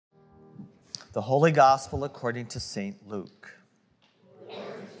The Holy Gospel according to St. Luke.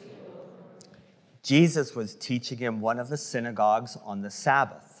 Jesus was teaching in one of the synagogues on the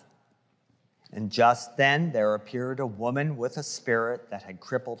Sabbath. And just then there appeared a woman with a spirit that had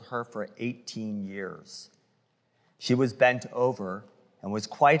crippled her for 18 years. She was bent over and was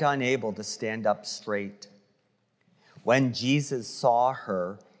quite unable to stand up straight. When Jesus saw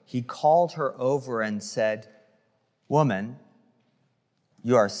her, he called her over and said, "Woman,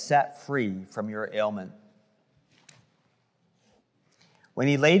 you are set free from your ailment." When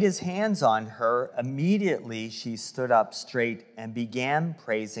he laid his hands on her, immediately she stood up straight and began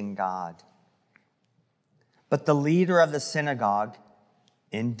praising God. But the leader of the synagogue,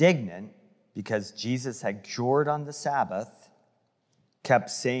 indignant because Jesus had cured on the Sabbath, kept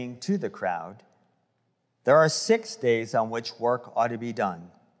saying to the crowd, "There are 6 days on which work ought to be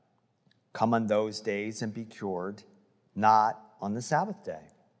done. Come on those days and be cured, not on the Sabbath day."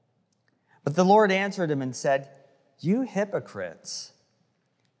 But the Lord answered him and said, "You hypocrites!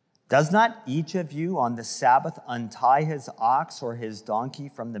 Does not each of you on the Sabbath untie his ox or his donkey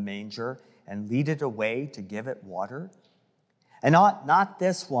from the manger and lead it away to give it water? And ought not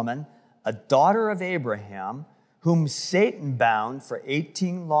this woman, a daughter of Abraham, whom Satan bound for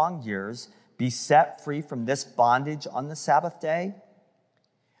 18 long years, be set free from this bondage on the Sabbath day?"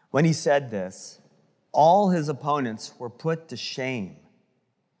 When he said this, all his opponents were put to shame,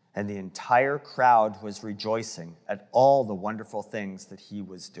 and the entire crowd was rejoicing at all the wonderful things that he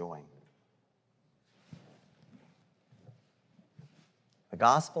was doing. The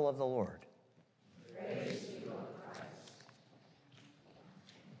Gospel of the Lord. Praise to you, O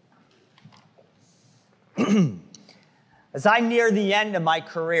Christ. As I near the end of my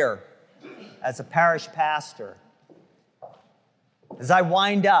career as a parish pastor, as I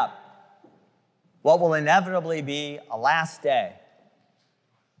wind up what will inevitably be a last day,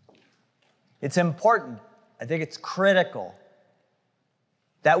 it's important, I think it's critical,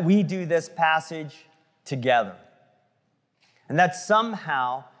 that we do this passage together. And that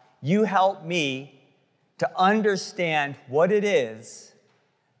somehow you help me to understand what it is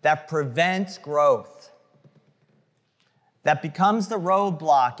that prevents growth, that becomes the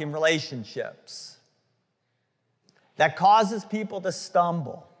roadblock in relationships, that causes people to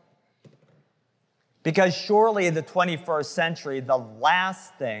stumble. Because surely in the 21st century, the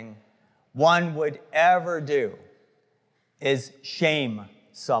last thing one would ever do is shame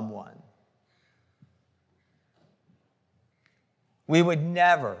someone. We would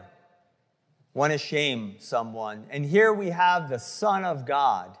never want to shame someone. And here we have the Son of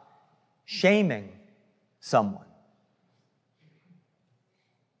God shaming someone.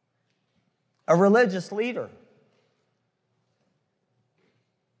 A religious leader.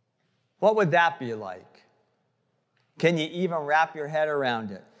 What would that be like? Can you even wrap your head around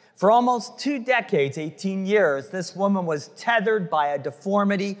it? For almost 2 decades, 18 years, this woman was tethered by a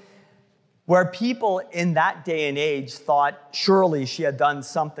deformity where people in that day and age thought surely she had done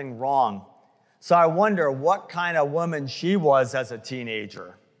something wrong. So I wonder what kind of woman she was as a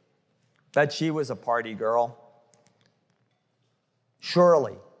teenager. Bet she was a party girl.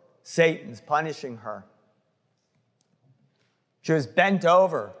 Surely Satan's punishing her. She was bent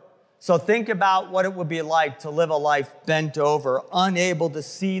over. So think about what it would be like to live a life bent over, unable to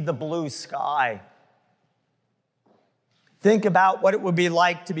see the blue sky. Think about what it would be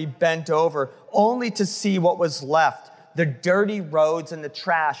like to be bent over, only to see what was left, the dirty roads and the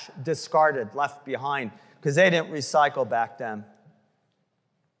trash discarded, left behind, because they didn't recycle back then.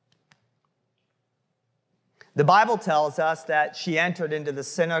 The Bible tells us that she entered into the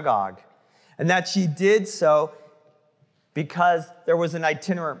synagogue, and that she did so because there was an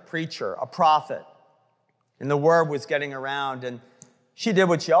itinerant preacher, a prophet, and the word was getting around, and she did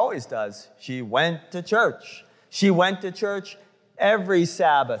what she always does. She went to church. She went to church every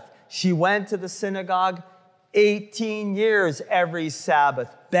Sabbath. She went to the synagogue 18 years every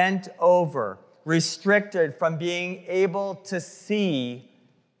Sabbath, bent over, restricted from being able to see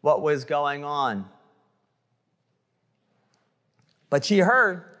what was going on. But she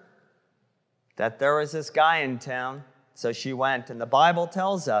heard that there was this guy in town, so she went. And the Bible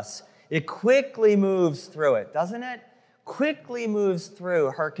tells us it quickly moves through it, doesn't it? Quickly moves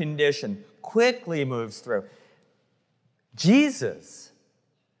through her condition, quickly moves through. Jesus,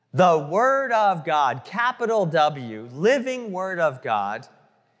 the Word of God, capital W, living Word of God,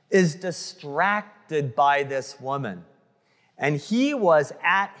 is distracted by this woman. And he was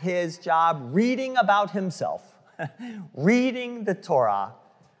at his job reading about himself, reading the Torah,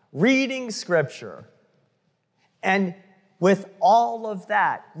 reading Scripture. And with all of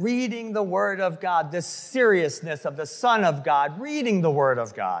that, reading the Word of God, the seriousness of the Son of God, reading the Word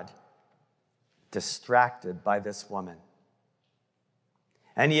of God, distracted by this woman.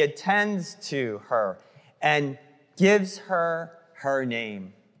 And he attends to her and gives her her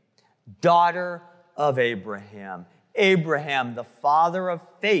name, daughter of Abraham. Abraham, the father of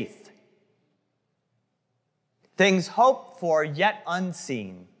faith. Things hoped for yet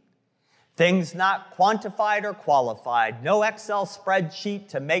unseen. Things not quantified or qualified. No Excel spreadsheet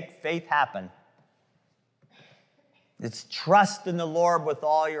to make faith happen. It's trust in the Lord with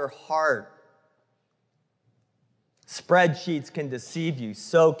all your heart. Spreadsheets can deceive you.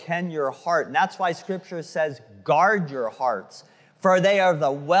 So can your heart. And that's why Scripture says, guard your hearts, for they are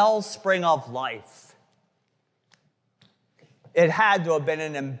the wellspring of life. It had to have been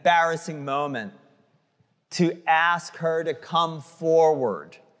an embarrassing moment to ask her to come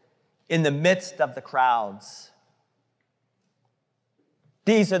forward in the midst of the crowds.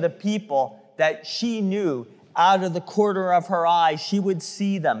 These are the people that she knew out of the corner of her eye. She would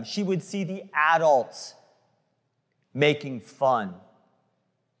see them. She would see the adults making fun,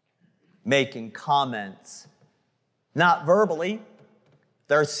 making comments, not verbally.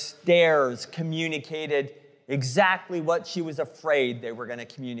 Their stares communicated exactly what she was afraid they were going to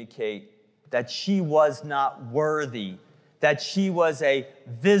communicate, that she was not worthy, that she was a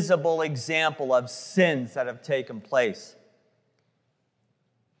visible example of sins that have taken place.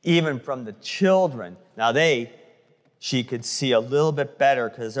 Even from the children. Now she could see a little bit better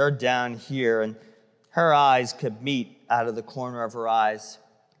because they're down here and her eyes could meet out of the corner of her eyes.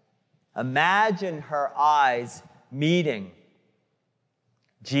 Imagine her eyes meeting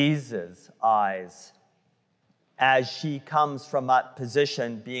Jesus' eyes as she comes from that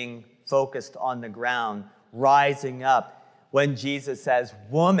position, being focused on the ground, rising up. When Jesus says,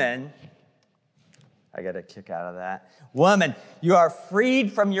 woman, I got a kick out of that. Woman, you are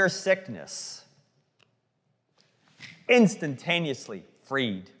freed from your sickness. Instantaneously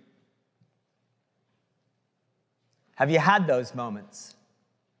freed. Have you had those moments?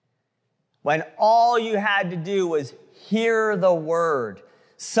 When all you had to do was hear the word,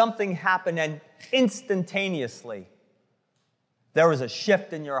 something happened and instantaneously there was a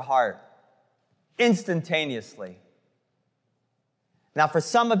shift in your heart. Instantaneously. Now, for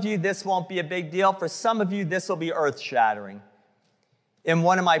some of you, this won't be a big deal. For some of you, this will be earth-shattering. In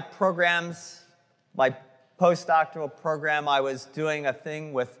one of my programs, my postdoctoral program, I was doing a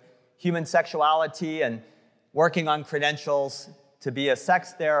thing with human sexuality and working on credentials to be a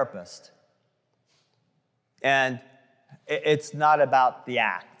sex therapist. And it's not about the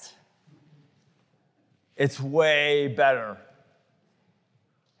act. It's way better.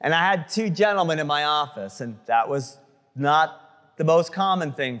 And I had two gentlemen in my office, and that was not the most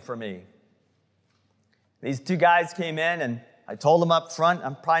common thing for me. These two guys came in, and I told them up front,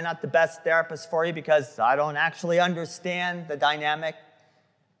 I'm probably not the best therapist for you because I don't actually understand the dynamic.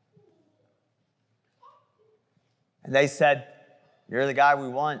 And they said, you're the guy we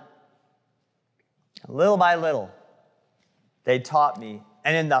want. Little by little, they taught me.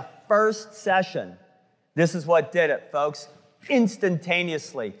 And in the first session, this is what did it, folks.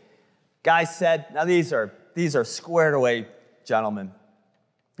 Instantaneously, guy said, now these are squared away gentlemen.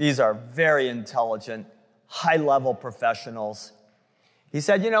 These are very intelligent, high-level professionals. He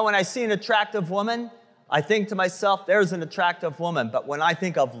said, when I see an attractive woman, I think to myself, there's an attractive woman. But when I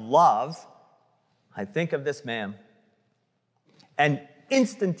think of love, I think of this man. And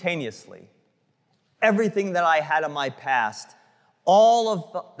instantaneously, everything that I had in my past, all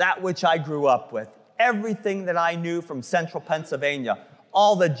of that which I grew up with, everything that I knew from central Pennsylvania,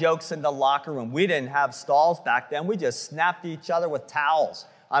 all the jokes in the locker room. We didn't have stalls back then. We just snapped each other with towels.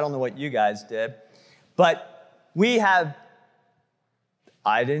 I don't know what you guys did. But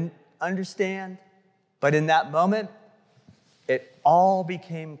I didn't understand. But in that moment, it all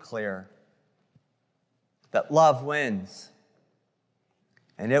became clear that love wins.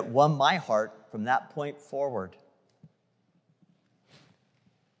 And it won my heart from that point forward.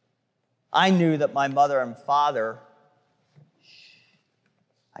 I knew that my mother and father,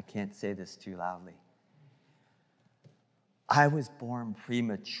 I can't say this too loudly. I was born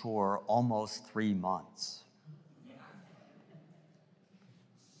premature, almost 3 months.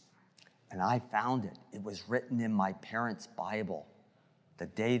 And I found it. It was written in my parents' Bible, the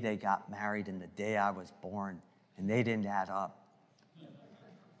day they got married and the day I was born, and they didn't add up.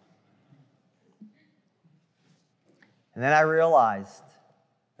 And then I realized,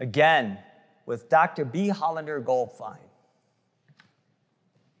 again, with Dr. B. Hollander Goldfein,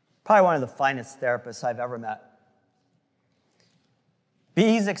 probably one of the finest therapists I've ever met.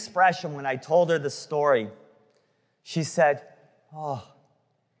 B's expression when I told her the story, she said, "Oh,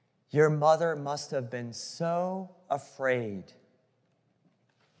 your mother must have been so afraid."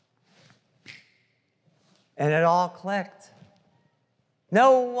 And it all clicked.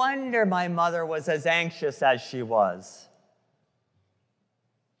 No wonder my mother was as anxious as she was.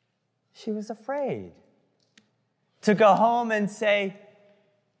 She was afraid to go home and say,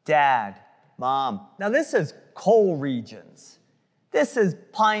 Dad, Mom. Now this is coal regions. This is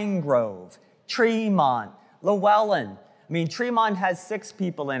Pine Grove, Tremont, Llewellyn. I mean, Tremont has 6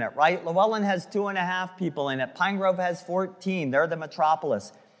 people in it, right? Llewellyn has 2.5 people in it. Pine Grove has 14. They're the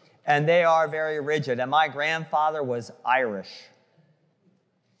metropolis. And they are very rigid. And my grandfather was Irish.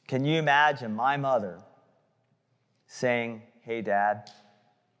 Can you imagine my mother saying, hey, Dad,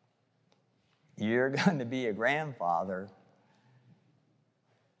 you're going to be a grandfather?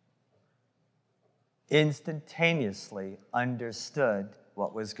 Instantaneously understood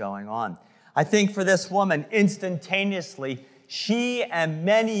what was going on. I think for this woman, instantaneously, she and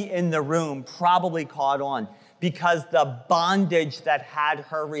many in the room probably caught on because the bondage that had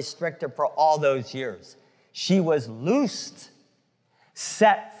her restricted for all those years, she was loosed,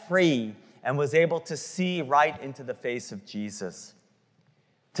 set free, and was able to see right into the face of Jesus.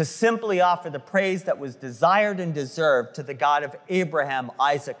 To simply offer the praise that was desired and deserved to the God of Abraham,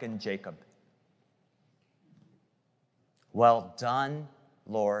 Isaac, and Jacob. Well done,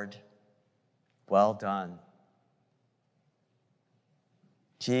 Lord. Well done.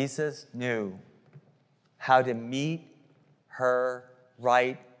 Jesus knew how to meet her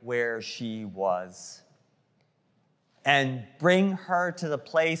right where she was and bring her to the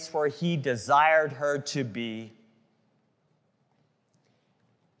place where he desired her to be.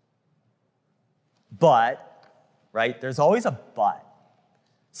 But, right, there's always a but.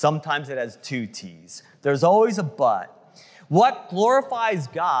 Sometimes it has 2 T's. There's always a but. What glorifies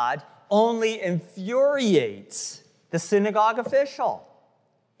God only infuriates the synagogue official.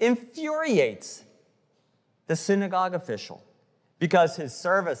 Infuriates the synagogue official because his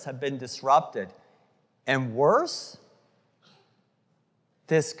service had been disrupted. And worse,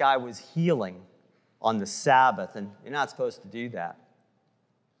 this guy was healing on the Sabbath, and you're not supposed to do that.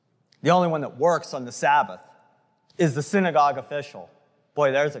 The only one that works on the Sabbath is the synagogue official.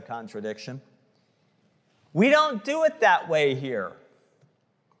 Boy, there's a contradiction. We don't do it that way here.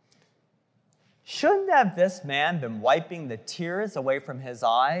 Shouldn't have this man been wiping the tears away from his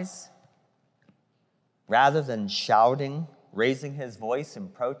eyes rather than shouting, raising his voice in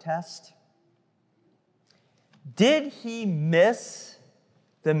protest? Did he miss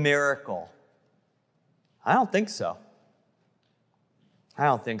the miracle? I don't think so. I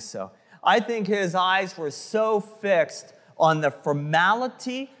don't think so. I think his eyes were so fixed on the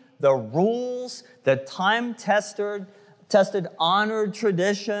formality, the rules, the time-tested, honored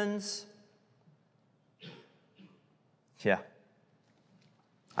traditions. Yeah.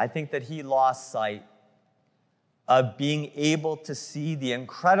 I think that he lost sight of being able to see the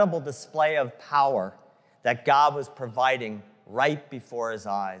incredible display of power that God was providing right before his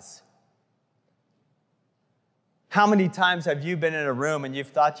eyes. How many times have you been in a room and you've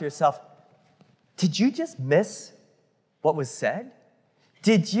thought to yourself, did you just miss what was said?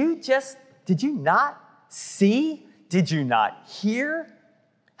 Did you not see? Did you not hear?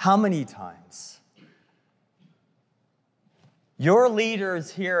 How many times? Your leaders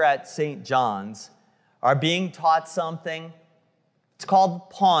here at St. John's are being taught something. It's called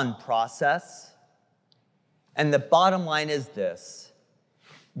the pawn process. And the bottom line is this.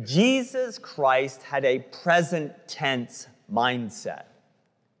 Jesus Christ had a present tense mindset.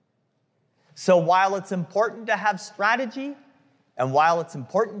 So while it's important to have strategy, and while it's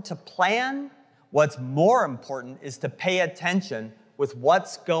important to plan, what's more important is to pay attention with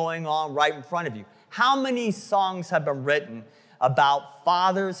what's going on right in front of you. How many songs have been written about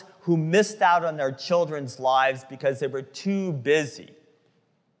fathers who missed out on their children's lives because they were too busy?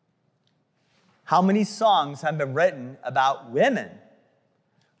 How many songs have been written about women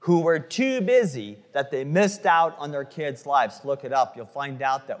who were too busy that they missed out on their kids' lives? Look it up. You'll find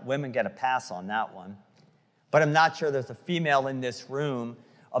out that women get a pass on that one. But I'm not sure there's a female in this room,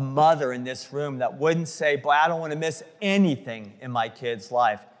 a mother in this room, that wouldn't say, boy, I don't want to miss anything in my kid's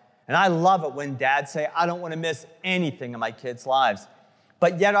life. And I love it when dads say, I don't want to miss anything in my kids' lives.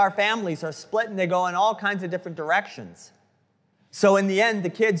 But yet our families are split and they go in all kinds of different directions. So in the end, the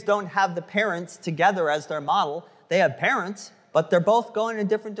kids don't have the parents together as their model. They have parents, but they're both going in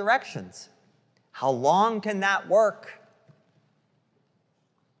different directions. How long can that work?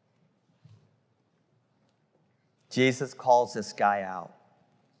 Jesus calls this guy out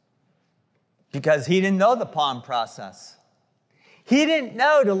because he didn't know the pawn process. He didn't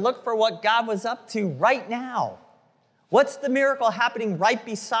know to look for what God was up to right now. What's the miracle happening right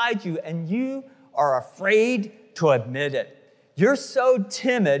beside you, and you are afraid to admit it? You're so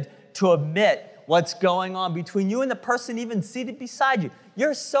timid to admit what's going on between you and the person even seated beside you.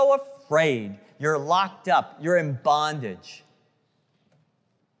 You're so afraid. You're locked up. You're in bondage.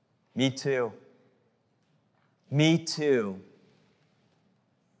 Me too. Me too.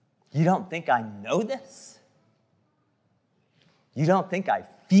 You don't think I know this? You don't think I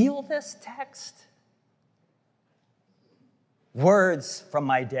feel this text? Words from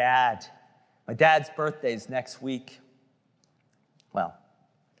my dad. My dad's birthday is next week. Well,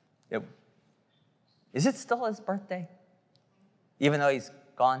 is it still his birthday? Even though he's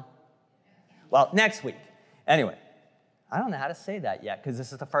gone? Well, next week. Anyway, I don't know how to say that yet because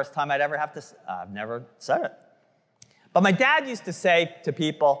this is the first time I'd ever have to, I've never said it. But my dad used to say to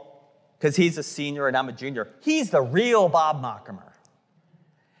people, because he's a senior and I'm a junior, he's the real Bob Mockemer.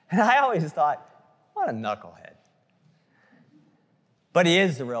 And I always thought, what a knucklehead. But he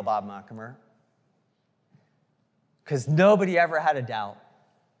is the real Bob Mockemer. Because nobody ever had a doubt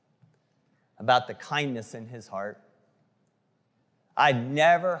about the kindness in his heart. I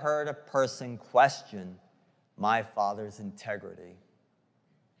never heard a person question my father's integrity.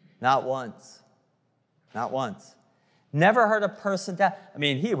 Not once. Not once. Never heard a person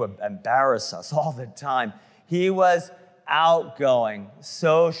he would embarrass us all the time. He was outgoing,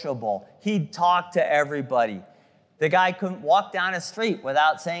 sociable. He'd talk to everybody. The guy couldn't walk down a street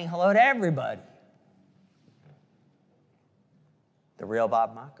without saying hello to everybody. The real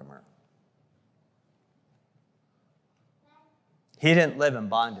Bob Mockemer. He didn't live in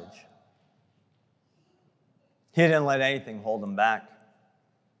bondage. He didn't let anything hold him back.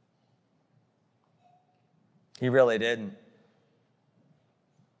 He really didn't.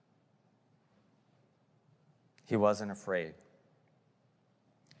 He wasn't afraid.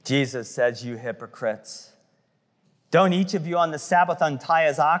 Jesus says, you hypocrites, don't each of you on the Sabbath untie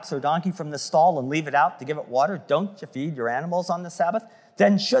his ox or donkey from the stall and leave it out to give it water? Don't you feed your animals on the Sabbath?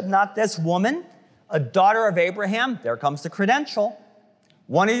 Then should not this woman, a daughter of Abraham, there comes the credential,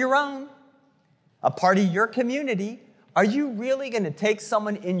 one of your own, a part of your community, are you really going to take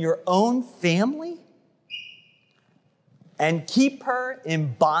someone in your own family and keep her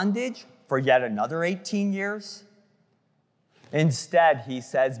in bondage for yet another 18 years? Instead, he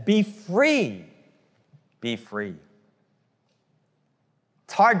says, be free. Be free.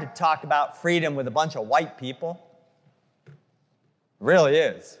 It's hard to talk about freedom with a bunch of white people. It really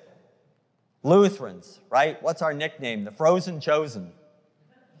is. Lutherans, right? What's our nickname? The Frozen Chosen.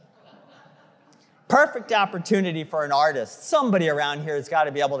 Perfect opportunity for an artist. Somebody around here has got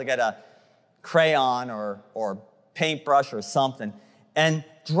to be able to get a crayon or paintbrush or something and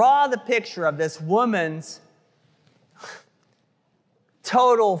draw the picture of this woman's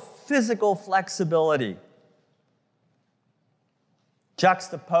total physical flexibility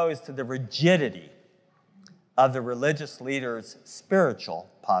juxtaposed to the rigidity of the religious leader's spiritual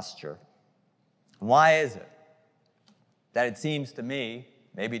posture. Why is it that it seems to me,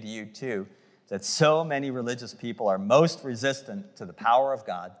 maybe to you too, that so many religious people are most resistant to the power of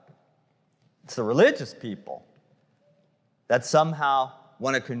God? It's the religious people that somehow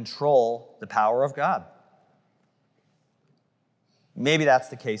want to control the power of God. Maybe that's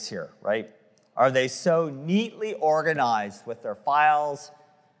the case here, right? Are they so neatly organized with their files,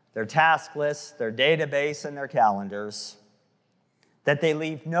 their task lists, their database, and their calendars that they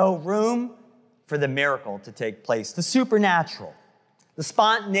leave no room for the miracle to take place, the supernatural, the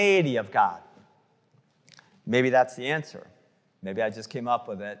spontaneity of God? Maybe that's the answer. Maybe I just came up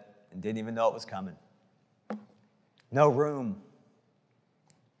with it and didn't even know it was coming. No room.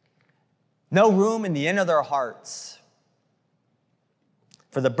 No room in the end of their hearts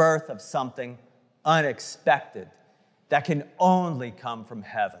for the birth of something unexpected that can only come from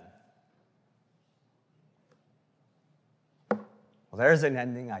heaven. Well, there's an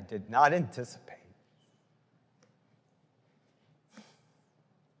ending I did not anticipate.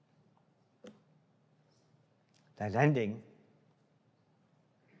 That ending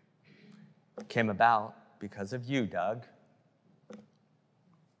came about because of you, Doug.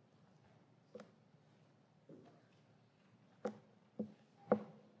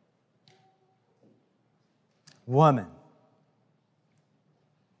 Woman.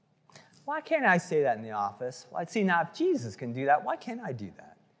 Why can't I say that in the office? Well, see, now if Jesus can do that, why can't I do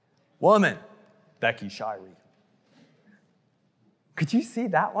that? Woman. Becky Shirey. Could you see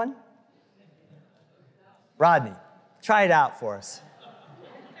that one? Rodney, try it out for us.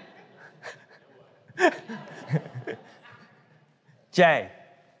 Jay,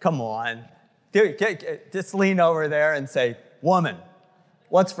 come on. Just lean over there and say, woman,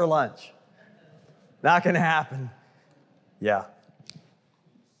 what's for lunch? Not going to happen. Yeah.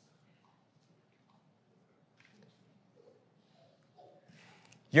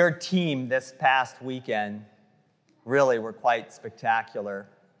 Your team this past weekend really were quite spectacular.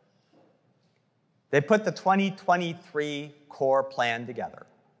 They put the 2023 core plan together.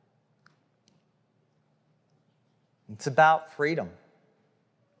 It's about freedom.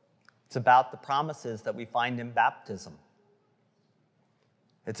 It's about the promises that we find in baptism.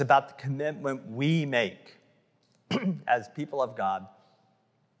 It's about the commitment we make as people of God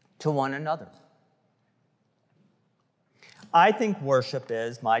to one another. I think worship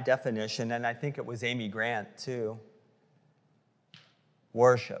is, my definition, and I think it was Amy Grant too,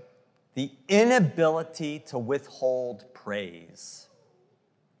 worship, the inability to withhold praise.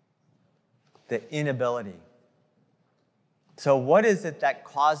 The inability. So what is it that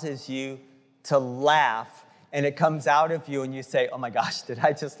causes you to laugh and it comes out of you and you say, oh my gosh, did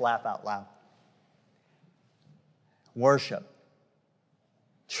I just laugh out loud? Worship.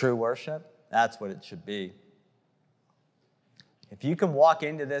 True worship, that's what it should be. If you can walk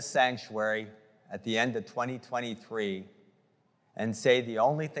into this sanctuary at the end of 2023 and say the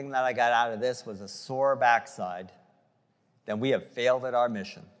only thing that I got out of this was a sore backside, then we have failed at our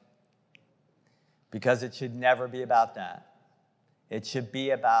mission. Because it should never be about that. It should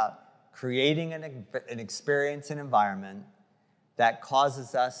be about creating an experience, an environment that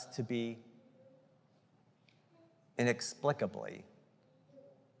causes us to be inexplicably,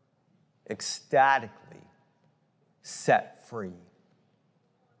 ecstatically set free.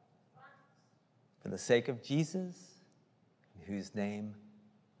 For the sake of Jesus, in whose name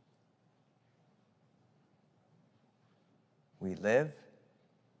we live,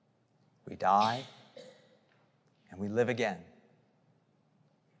 we die, and we live again.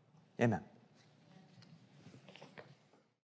 Amen.